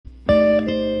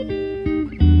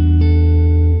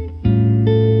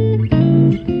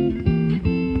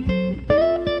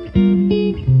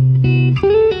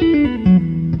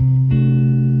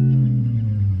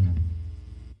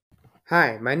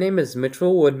Hi, my name is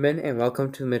Mitchell Woodman and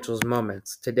welcome to Mitchell's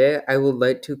Moments. Today I would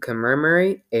like to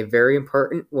commemorate a very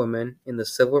important woman in the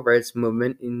civil rights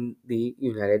movement in the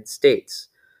United States.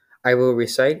 I will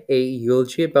recite a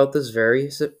eulogy about this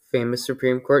very famous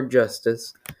Supreme Court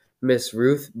Justice, Miss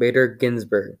Ruth Bader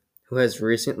Ginsburg, who has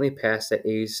recently passed at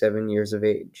 87 years of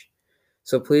age.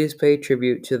 So please pay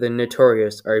tribute to the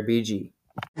notorious RBG.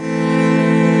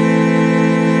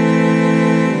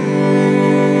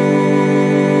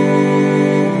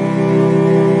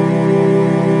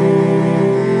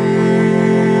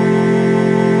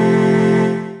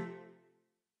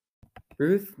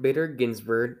 Ruth Bader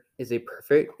Ginsburg is a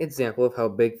perfect example of how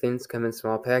big things come in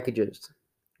small packages.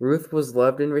 Ruth was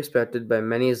loved and respected by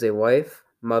many as a wife,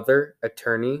 mother,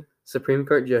 attorney, Supreme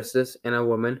Court justice, and a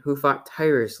woman who fought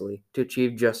tirelessly to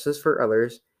achieve justice for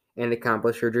others and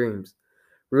accomplish her dreams.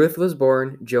 Ruth was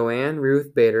born Joanne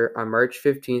Ruth Bader on March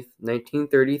 15,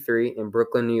 1933, in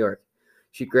Brooklyn, New York.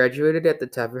 She graduated at the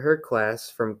top of her class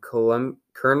from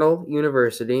Cornell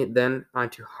University, then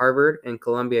on to Harvard and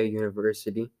Columbia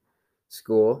University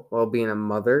school while being a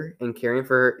mother and caring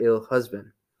for her ill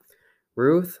husband.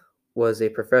 Ruth was a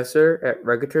professor at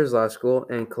Rutgers Law School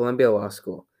and Columbia Law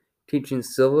School, teaching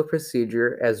civil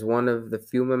procedure as one of the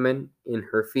few women in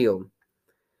her field.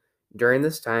 During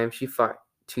this time, she fought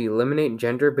to eliminate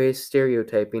gender-based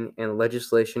stereotyping and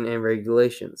legislation and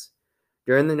regulations.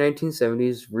 During the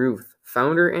 1970s, Ruth,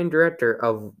 founder and director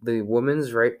of the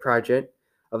Women's Right Project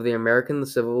of the American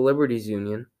Civil Liberties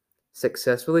Union,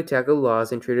 successfully tackled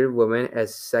laws and treated women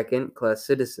as second-class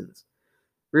citizens.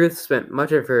 Ruth spent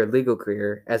much of her legal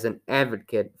career as an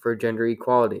advocate for gender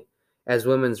equality, as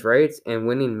women's rights, and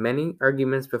winning many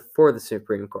arguments before the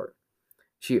Supreme Court.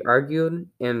 She argued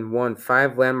and won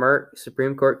 5 landmark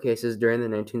Supreme Court cases during the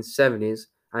 1970s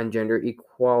on gender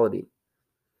equality.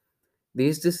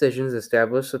 These decisions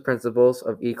established the principles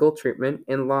of equal treatment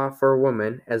in law for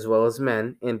women as well as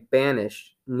men and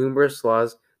banished numerous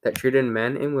laws that treated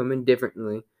men and women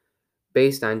differently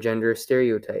based on gender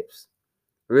stereotypes.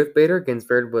 Ruth Bader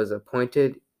Ginsburg was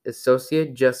appointed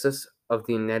Associate Justice of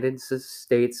the United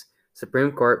States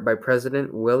Supreme Court by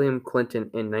President William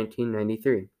Clinton in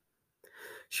 1993.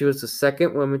 She was the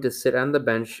second woman to sit on the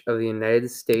bench of the United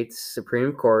States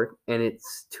Supreme Court in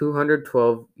its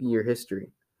 212-year history.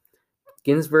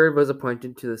 Ginsburg was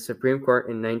appointed to the Supreme Court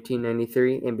in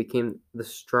 1993 and became the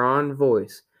strong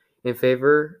voice in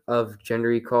favor of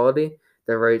gender equality,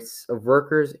 the rights of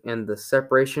workers, and the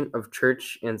separation of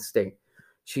church and state.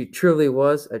 She truly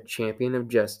was a champion of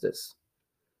justice.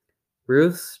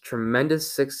 Ruth's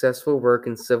tremendous successful work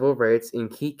in civil rights in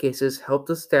key cases helped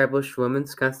establish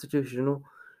women's constitutional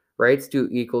rights to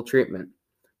equal treatment.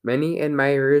 Many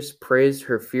admirers praised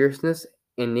her fierceness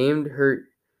and named her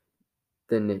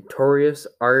the notorious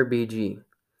RBG.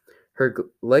 Her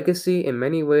legacy in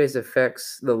many ways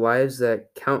affects the lives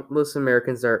that countless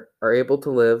Americans are able to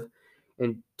live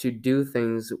and to do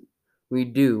things we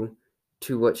do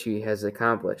to what she has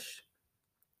accomplished.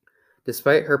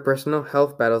 Despite her personal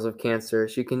health battles of cancer,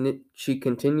 she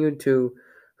continued to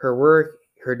her work,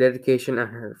 her dedication on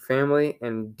her family,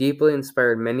 and deeply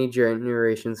inspired many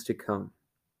generations to come.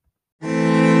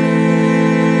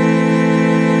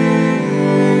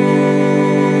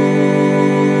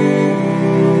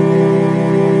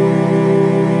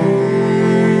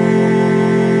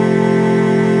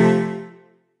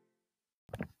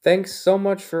 Thanks so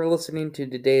much for listening to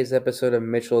today's episode of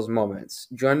Mitchell's Moments.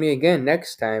 Join me again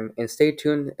next time and stay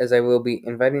tuned as I will be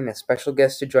inviting a special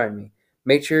guest to join me.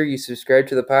 Make sure you subscribe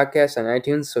to the podcast on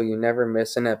iTunes so you never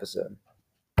miss an episode.